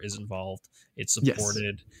developer is involved. It's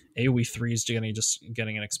supported. Yes. AoE 3 is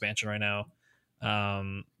getting an expansion right now.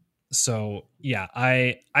 So yeah,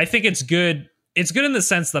 I think it's good. It's good in the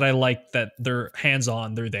sense that I like that they're hands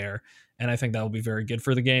on, they're there, and I think that will be very good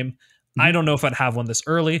for the game. I don't know if I'd have one this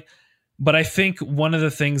early, but I think one of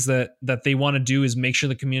the things that they want to do is make sure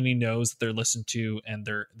the community knows that they're listened to and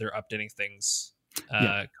they're updating things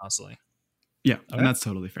constantly. Yeah, okay. And that's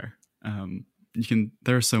totally fair.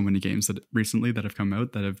 There are so many games that recently that have come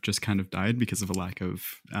out that have just kind of died because of a lack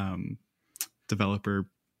of developer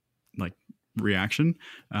like reaction.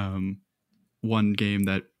 One game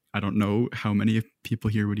that I don't know how many people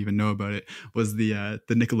here would even know about it was the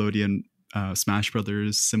Nickelodeon Smash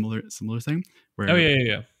Brothers similar thing where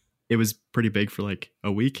it was pretty big for like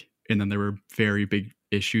a week, and then there were very big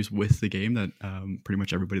issues with the game that pretty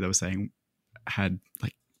much everybody that was saying had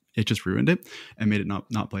like it just ruined it and made it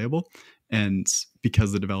not playable. And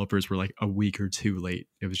because the developers were like a week or two late,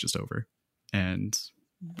 it was just over. And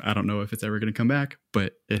I don't know if it's ever going to come back,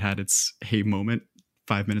 but it had its hey moment,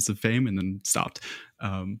 5 minutes of fame, and then stopped.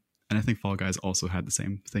 And I think Fall Guys also had the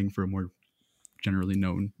same thing for a more generally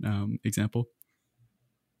known example.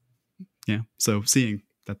 Yeah. So seeing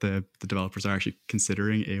that the developers are actually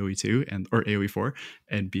considering AoE 2 or AoE 4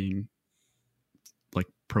 and being like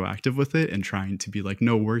proactive with it and trying to be like,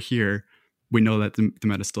 no, we're here. We know that the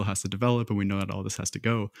meta still has to develop and we know that all this has to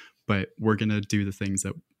go, but we're going to do the things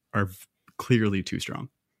that are clearly too strong.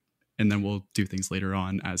 And then we'll do things later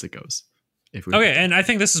on as it goes. Okay, and I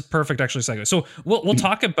think this is perfect actually segue. So we'll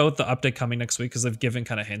talk about the update coming next week because they've given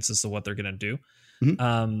kind of hints as to what they're going to do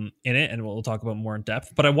in it, and we'll talk about more in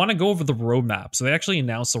depth. But I want to go over the roadmap. So they actually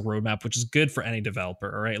announced a roadmap, which is good for any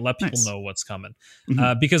developer, all right? Let people know what's coming.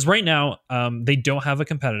 Because right now, they don't have a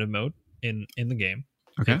competitive mode in the game.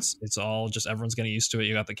 Okay. It's all just everyone's getting used to it.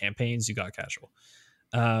 You got the campaigns, you got casual.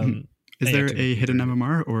 Is there a hidden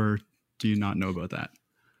MMR, or do you not know about that?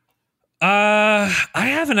 I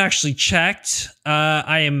haven't actually checked.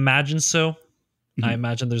 I imagine so. I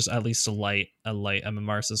imagine there's at least a light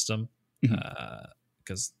MMR system.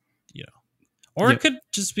 Because or it could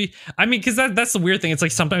just be. I mean, because that's the weird thing. It's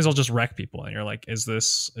like sometimes I'll just wreck people, and you're like, is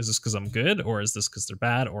this because I'm good, or is this because they're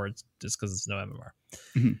bad, or it's just because it's no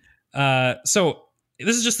MMR? So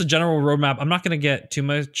this is just the general roadmap. I'm not going to get too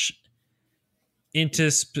much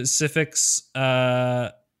into specifics,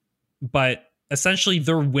 but essentially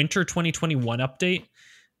their winter 2021 update,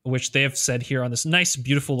 which they have said here on this nice,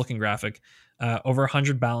 beautiful looking graphic, over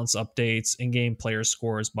 100 balance updates, in-game player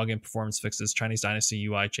scores, bug and performance fixes, Chinese Dynasty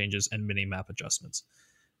UI changes, and mini-map adjustments.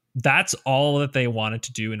 That's all that they wanted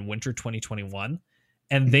to do in winter 2021.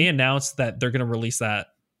 And they announced that they're going to release that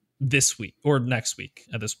this week or next week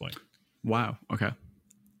at this point. Wow. Okay.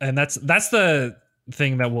 And that's the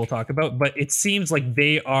thing that we'll talk about. But it seems like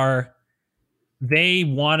they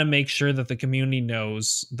want to make sure that the community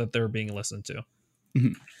knows that they're being listened to.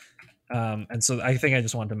 And so I think I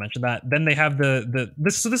just wanted to mention that. Then they have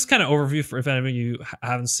this kind of overview for if any of you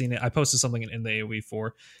haven't seen it. I posted something in the AoE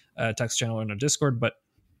 4 text channel in our Discord, but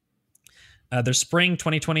their spring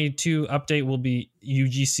 2022 update will be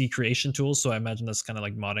UGC creation tools. So I imagine that's kind of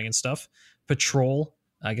like modding and stuff. Patrol,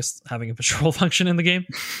 I guess having a patrol function in the game.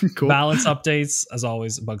 Cool. Balance updates, as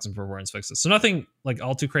always, bugs and performance fixes. So nothing like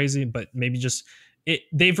all too crazy, but maybe just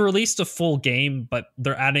they've released a full game, but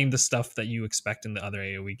they're adding the stuff that you expect in the other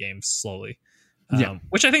AoE games slowly.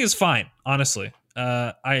 Which I think is fine, honestly.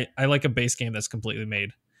 I like a base game that's completely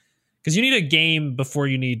made. Because you need a game before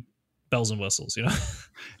you need bells and whistles,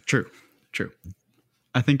 True.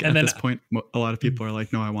 I think at this point, a lot of people are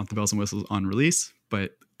like, no, I want the bells and whistles on release,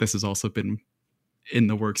 but this has also been in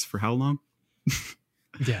the works for how long?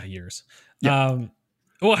 Years. Yeah.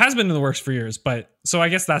 Well, it has been in the works for years, but so I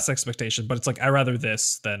guess that's the expectation. But it's like I rather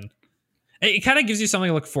this than it kind of gives you something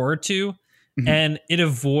to look forward to, and it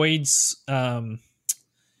avoids the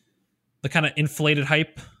kind of inflated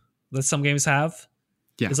hype that some games have.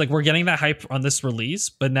 Yeah, it's like we're getting that hype on this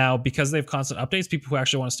release, but now because they have constant updates, people who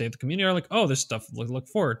actually want to stay in the community are like, oh, there's stuff to look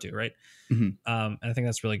forward to, right? And I think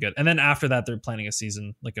that's really good. And then after that, they're planning a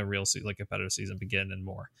season, like a real like a competitive season begin and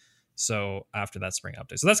more. So after that spring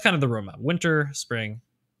update, so that's kind of the roadmap: winter, spring.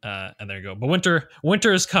 And there you go. But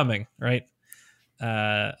winter is coming, right?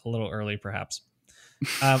 A little early, perhaps.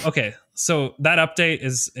 Okay, so that update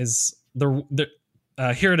is the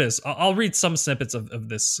here it is. I'll read some snippets of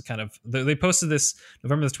this kind of. They posted this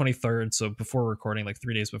November the 23rd, so before recording, like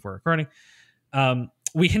 3 days before recording.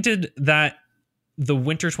 We hinted that the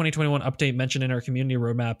winter 2021 update mentioned in our community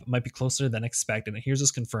roadmap might be closer than expected, and here's us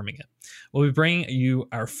confirming it. We'll be bringing you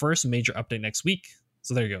our first major update next week.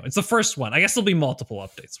 So there you go. It's the first one. I guess there'll be multiple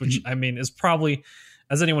updates, which I mean is probably,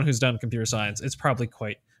 as anyone who's done computer science, it's probably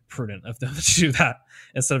quite prudent of them to do that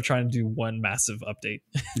instead of trying to do one massive update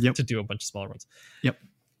to do a bunch of smaller ones. Yep.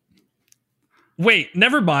 Wait,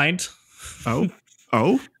 never mind. Oh,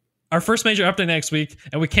 Our first major update next week,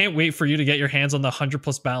 and we can't wait for you to get your hands on the 100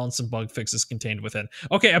 plus balance and bug fixes contained within.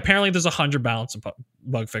 Okay, apparently there's 100 balance and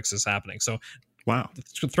bug fixes happening. So, wow.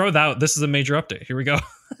 Throw that out. This is a major update. Here we go.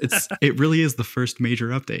 It really is the first major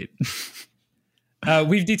update.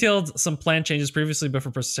 We've detailed some planned changes previously, but for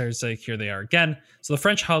presentary's sake, here they are again. So the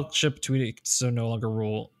French hull ship tweeted to no longer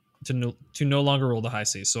rule the high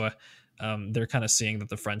seas. So they're kind of seeing that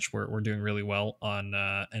the French were doing really well on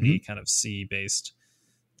any kind of sea-based,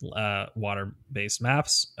 water-based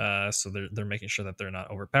maps. So they're making sure that they're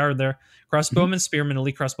not overpowered there. Crossbowmen, spearmen,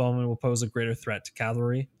 elite crossbowmen will pose a greater threat to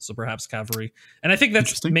cavalry. So perhaps cavalry, and I think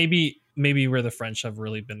that's maybe where the French have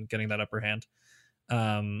really been getting that upper hand.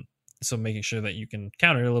 So making sure that you can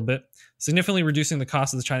counter it a little bit, significantly reducing the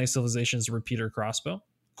cost of the Chinese civilization's repeater crossbow.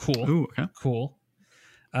 Cool. Ooh, okay. Cool.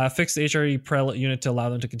 Fixed the HRE prelate unit to allow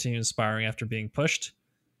them to continue inspiring after being pushed.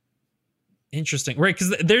 Interesting, right?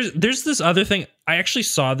 Because there's this other thing. I actually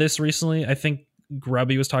saw this recently. I think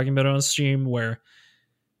Grubby was talking about it on stream where,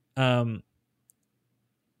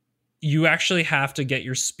 you actually have to get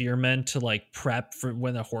your spearmen to like prep for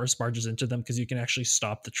when the horse barges into them, because you can actually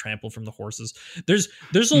stop the trample from the horses. There's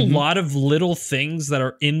a lot of little things that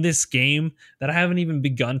are in this game that I haven't even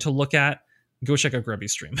begun to look at. Go check out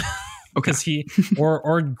Grubby's stream. Because he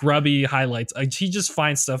or Grubby highlights, he just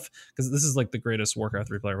finds stuff, because this is like the greatest Warcraft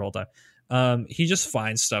 3 player of all time. He just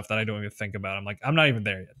finds stuff that I don't even think about. I'm like, I'm not even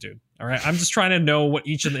there yet, dude. All right, I'm just trying to know what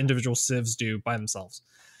each of the individual civs do by themselves.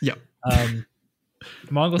 Yep.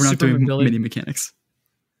 Mongol We're not super doing mobility mini mechanics.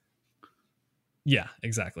 Yeah,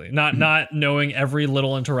 exactly. Not knowing every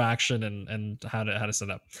little interaction and how to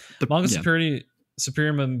set up. Mongol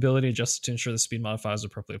superior mobility adjusted to ensure the speed modifiers are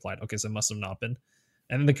properly applied. Okay, so it must have not been.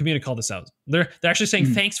 And the community called this out. They're actually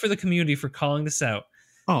saying thanks for the community for calling this out.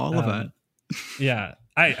 Oh, I love that. Yeah,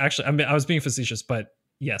 I was being facetious, but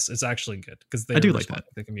yes, it's actually good because they do like that.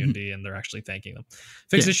 The community and they're actually thanking them.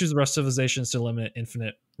 Fix issues with Rust civilizations to eliminate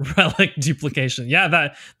infinite relic duplication. Yeah,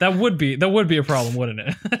 that would be a problem, wouldn't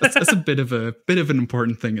it? that's a bit of an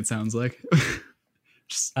important thing. It sounds like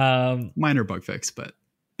just minor bug fix, but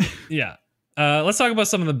yeah. Let's talk about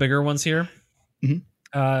some of the bigger ones here.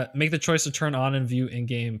 Make the choice to turn on and view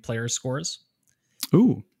in-game player scores.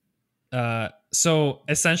 Ooh. So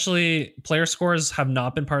essentially, player scores have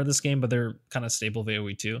not been part of this game, but they're kind of staple of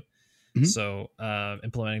AoE 2. So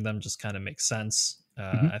implementing them just kind of makes sense.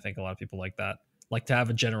 I think a lot of people like that, like to have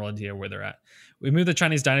a general idea where they're at. We moved the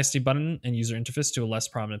Chinese Dynasty button and user interface to a less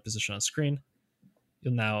prominent position on screen.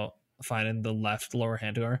 You'll now find in the left lower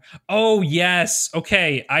hand corner. Oh yes,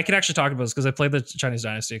 okay. I could actually talk about this because I played the Chinese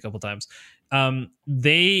Dynasty a couple times.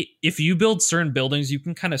 If you build certain buildings, you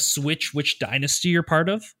can kind of switch which dynasty you're part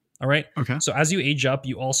of. All right. Okay. So as you age up,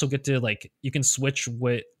 you also get to you can switch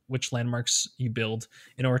which landmarks you build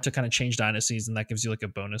in order to kind of change dynasties, and that gives you like a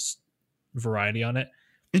bonus variety on it.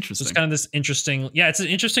 Interesting. So it's kind of this interesting. Yeah, it's an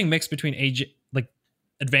interesting mix between age, like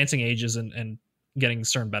advancing ages and getting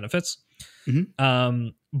certain benefits.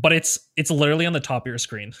 But it's literally on the top of your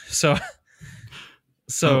screen. So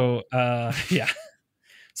yeah.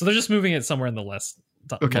 So they're just moving it somewhere in the left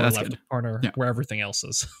good. corner where everything else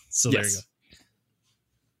is. So there you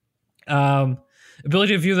go.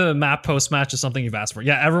 Ability to view the map post match is something you've asked for.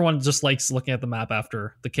 Yeah, everyone just likes looking at the map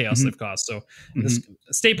after the chaos they've caused. So this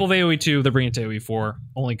staple of AoE 2, they're bringing it to AoE 4.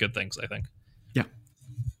 Only good things, I think. Yeah.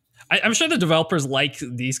 I'm sure the developers like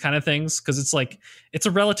these kind of things because it's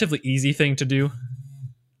a relatively easy thing to do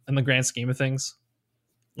in the grand scheme of things.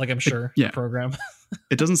 Like I'm sure the program.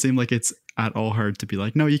 It doesn't seem like it's at all hard to be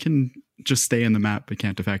like, no, you can just stay in the map but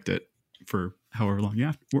can't affect it for however long you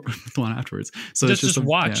want afterwards. So just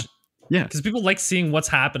watch. Yeah. Because people like seeing what's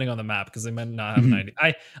happening on the map because they might not have an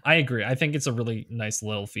idea. I agree. I think it's a really nice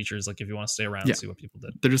little features. Like if you want to stay around and see what people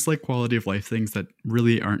did. They're just like quality of life things that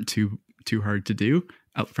really aren't too hard to do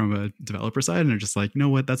out from a developer side. And they're just like, you know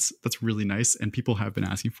what, that's really nice. And people have been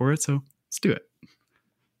asking for it. So let's do it.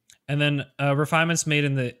 And then refinements made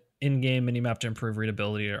in the in-game minimap to improve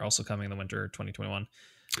readability are also coming in the winter 2021.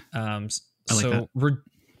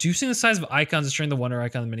 Reducing the size of icons, ensuring the wonder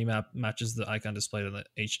icon on the minimap matches the icon displayed on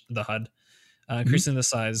the HUD. Increasing the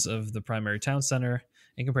size of the primary town center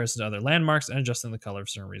in comparison to other landmarks, and adjusting the color of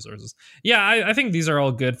certain resources. Yeah, I think these are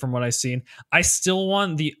all good from what I've seen. I still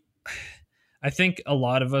want I think a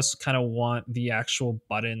lot of us kind of want the actual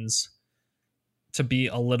buttons to be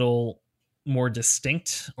a little more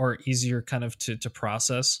distinct or easier kind of to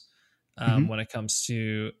process when it comes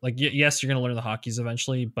to yes, you're going to learn the hotkeys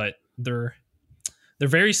eventually, but they're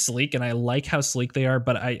very sleek and I like how sleek they are,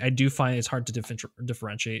 but I do find it's hard to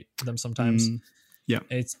differentiate them sometimes.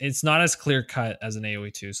 It's not as clear cut as an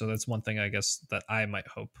AoE 2, so that's one thing I guess that I might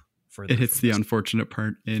hope for. It hits the unfortunate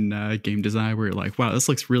part in game design where you're like, wow, this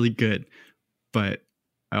looks really good, but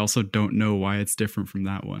I also don't know why it's different from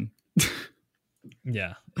that one.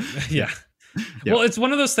 Yeah. Well, it's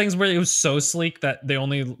one of those things where it was so sleek that they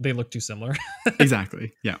look too similar.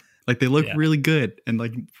 Exactly. Yeah. Like they look really good and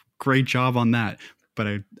like great job on that, but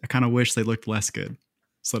I kind of wish they looked less good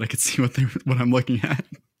so that I could see what I'm looking at.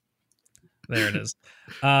 There it is.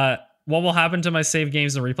 What will happen to my save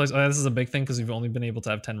games and replays? Oh, this is a big thing because we've only been able to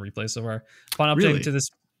have 10 replays so far. Upon updating to this,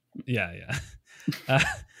 yeah.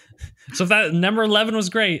 So if that number 11 was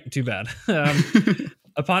great, too bad.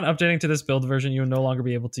 Upon updating to this build version, you will no longer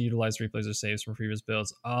be able to utilize replays or saves from previous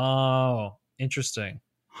builds. Oh, interesting.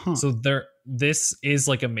 Huh. So this is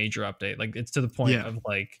like a major update. Like it's to the point of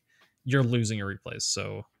like you're losing your replays.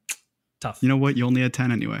 So tough. You know what? You only had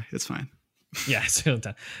 10 anyway. It's fine. Yeah, it's 10.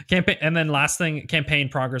 Campaign, and then last thing, campaign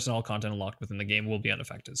progress and all content unlocked within the game will be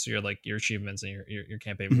unaffected. So your achievements and your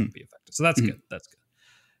campaign won't be affected. So that's good. That's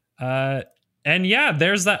good. And yeah,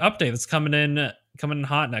 there's that update that's coming in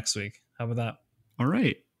hot next week. How about that? All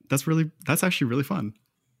right. That's actually really fun.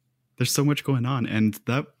 There's so much going on, and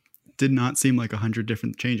that did not seem like 100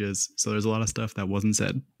 different changes. So there's a lot of stuff that wasn't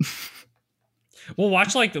said. Well,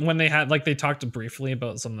 watch like when they had like they talked briefly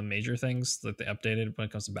about some of the major things that they updated when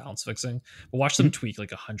it comes to balance fixing. But watch them tweak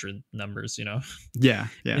like 100 numbers, you know? Yeah.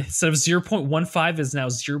 Instead of 0.15 is now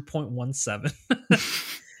 0.17.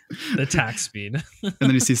 The attack speed. And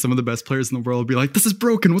then you see some of the best players in the world be like, this is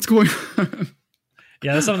broken. What's going on?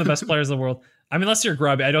 Yeah, there's some of the best players in the world. I mean, unless you're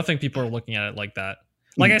grubby, I don't think people are looking at it like that.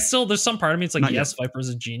 Like there's some part of me, it's like, not yes, yet. Viper's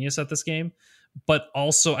a genius at this game. But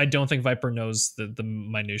also, I don't think Viper knows the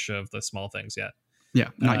minutia of the small things yet. Yeah,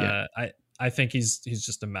 not yet. I think he's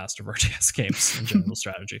just a master of RTS games and general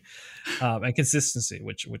strategy and consistency,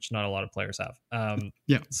 which not a lot of players have.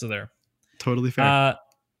 So there, totally fair.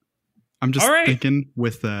 I'm just thinking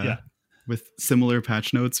with similar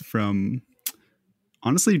patch notes from.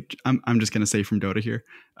 Honestly, I'm just gonna say from Dota here.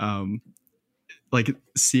 Like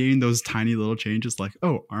seeing those tiny little changes, like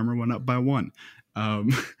armor went up by 1.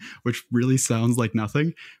 Which really sounds like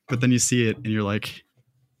nothing, but then you see it and you're like,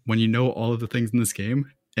 when you know all of the things in this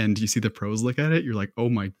game and you see the pros look at it, you're like, oh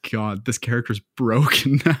my god, this character's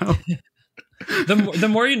broken now. the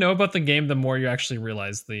more you know about the game, the more you actually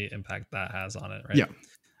realize the impact that has on it, right? Yeah.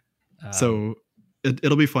 So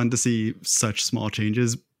it'll be fun to see such small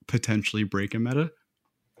changes potentially break a meta.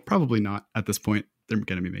 Probably not at this point. They're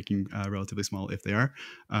going to be making relatively small if they are,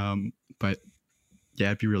 but yeah,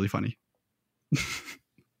 it'd be really funny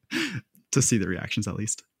to see the reactions at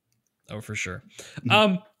least. Oh, for sure.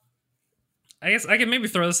 I guess I can maybe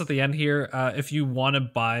throw this at the end here. If you want to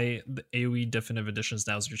buy the AoE Definitive Editions,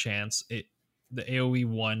 now's your chance. The AoE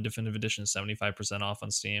 1 Definitive Edition is 75% off on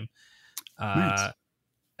Steam. Nice.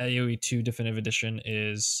 AoE 2 Definitive Edition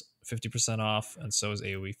is 50% off, and so is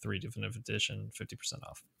AoE 3 Definitive Edition, 50%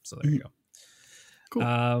 off. So there you go. Cool.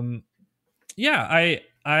 I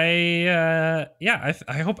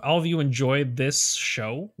hope all of you enjoyed this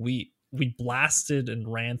show. We blasted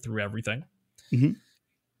and ran through everything. The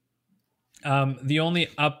only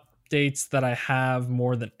updates that I have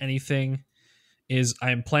more than anything is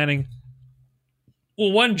I'm planning.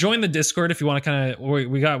 Well, one, join the Discord if you want to kind of.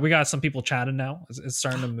 We got some people chatting now. It's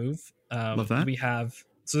starting to move. Love that. We have.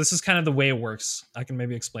 So this is kind of the way it works. I can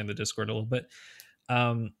maybe explain the Discord a little bit.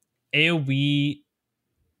 AoE.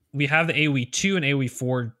 We have the AoE 2 and AoE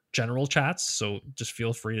 4 general chats, so just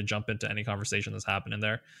feel free to jump into any conversation that's happening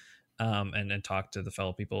there, and talk to the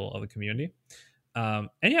fellow people of the community. And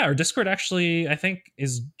yeah, our Discord actually I think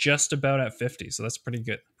is just about at 50, so that's pretty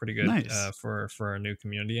good. Nice. For our new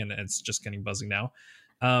community, and it's just getting buzzing now.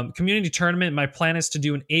 Community tournament. My plan is to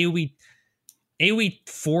do an AoE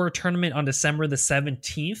 4 tournament on December the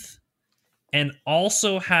 17th, and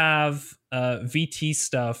also have VT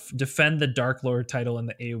stuff, defend the Dark Lord title in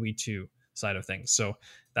the AoE 2 side of things. So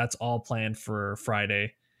that's all planned for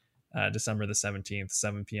Friday, December the 17th,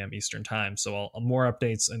 7 p.m. Eastern time. So more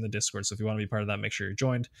updates in the Discord. So if you want to be part of that, make sure you're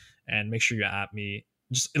joined, and make sure you at me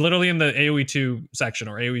just literally in the AoE 2 section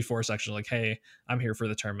or AoE 4 section, like, hey, I'm here for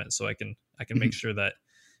the tournament, so I can make sure that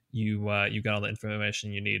you got all the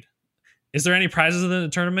information you need. Is there any prizes in the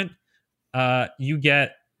tournament? You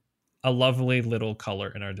get a lovely little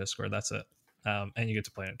color in our Discord. That's it. And you get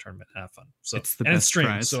to play in a tournament and have fun. So it's the best streamed,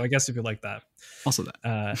 prize. So I guess if you like that. Also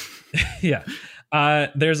that. Yeah.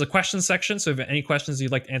 There's a question section. So if you have any questions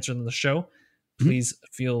you'd like to answer in the show, please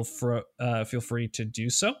feel free to do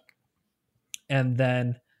so. And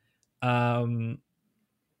then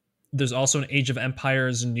There's also an Age of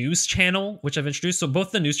Empires news channel, which I've introduced. So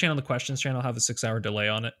both the news channel and the questions channel have a 6-hour delay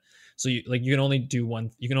on it. So you can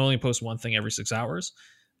only post one thing every 6 hours.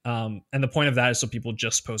 And the point of that is so people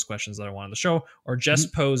just post questions that I want on the show, or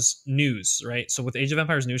just post news, right? So with Age of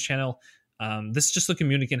Empires news channel, this is just the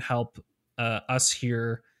community can help us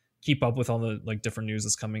here keep up with all the like different news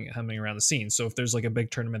that's happening around the scene. So if there's like a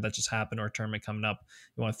big tournament that just happened or a tournament coming up,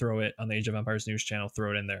 you want to throw it on the Age of Empires news channel,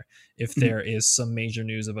 throw it in there. If there is some major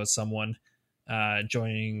news about someone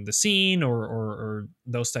joining the scene or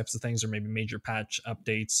those types of things, or maybe major patch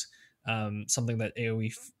updates, something that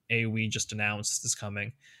AoE just announced is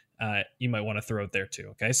coming, you might want to throw it there too.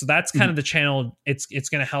 Okay, so that's kind of the channel. It's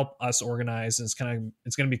going to help us organize, and it's going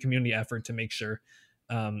to be a community effort to make sure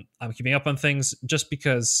I'm keeping up on things, just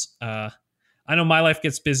because I know my life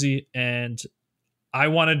gets busy and I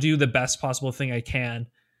want to do the best possible thing I can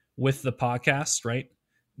with the podcast, right?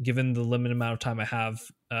 Given the limited amount of time I have,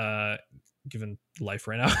 given life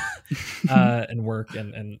right now, and work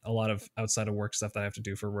and a lot of outside of work stuff that I have to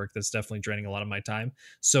do for work, that's definitely draining a lot of my time.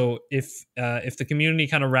 So if the community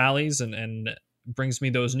kind of rallies and brings me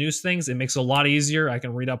those news things, it makes it a lot easier. I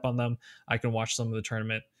can read up on them. I can watch some of the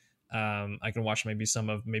tournament. I can watch maybe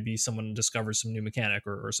someone discovers some new mechanic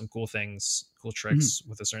or some cool things, cool tricks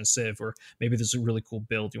with a certain civ, or maybe there's a really cool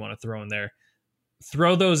build you want to throw in there.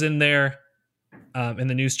 Throw those in there in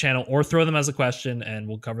the news channel, or throw them as a question and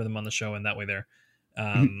we'll cover them on the show. And that way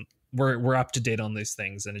we're up to date on these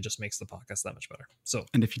things, and it just makes the podcast that much better. So,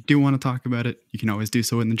 and if you do want to talk about it, you can always do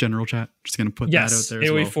so in the general chat. Just going to put that out there as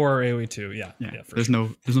AoE well. 4 or AoE 2. Yeah. There's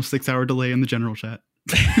no 6-hour delay in the general chat.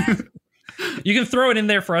 You can throw it in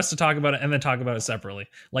there for us to talk about it and then talk about it separately,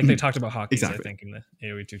 like they talked about hockey, I think, in the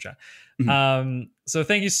AoE 2 chat. So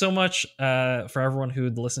thank you so much for everyone who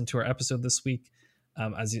listened to our episode this week.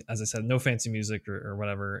 As I said, no fancy music or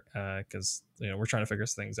whatever, because we're trying to figure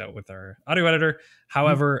things out with our audio editor.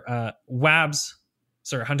 However,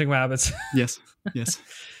 Hunting Wabbits. Yes.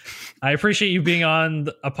 I appreciate you being on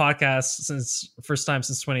a podcast first time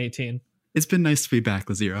since 2018. It's been nice to be back,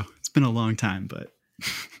 Lazero. It's been a long time, but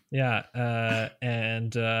yeah.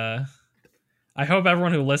 And I hope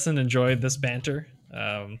everyone who listened enjoyed this banter.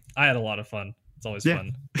 I had a lot of fun. It's always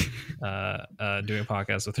fun doing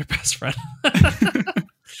podcasts with your best friend.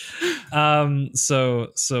 So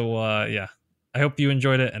I hope you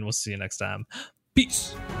enjoyed it, and we'll see you next time.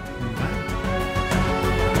 Peace. Bye.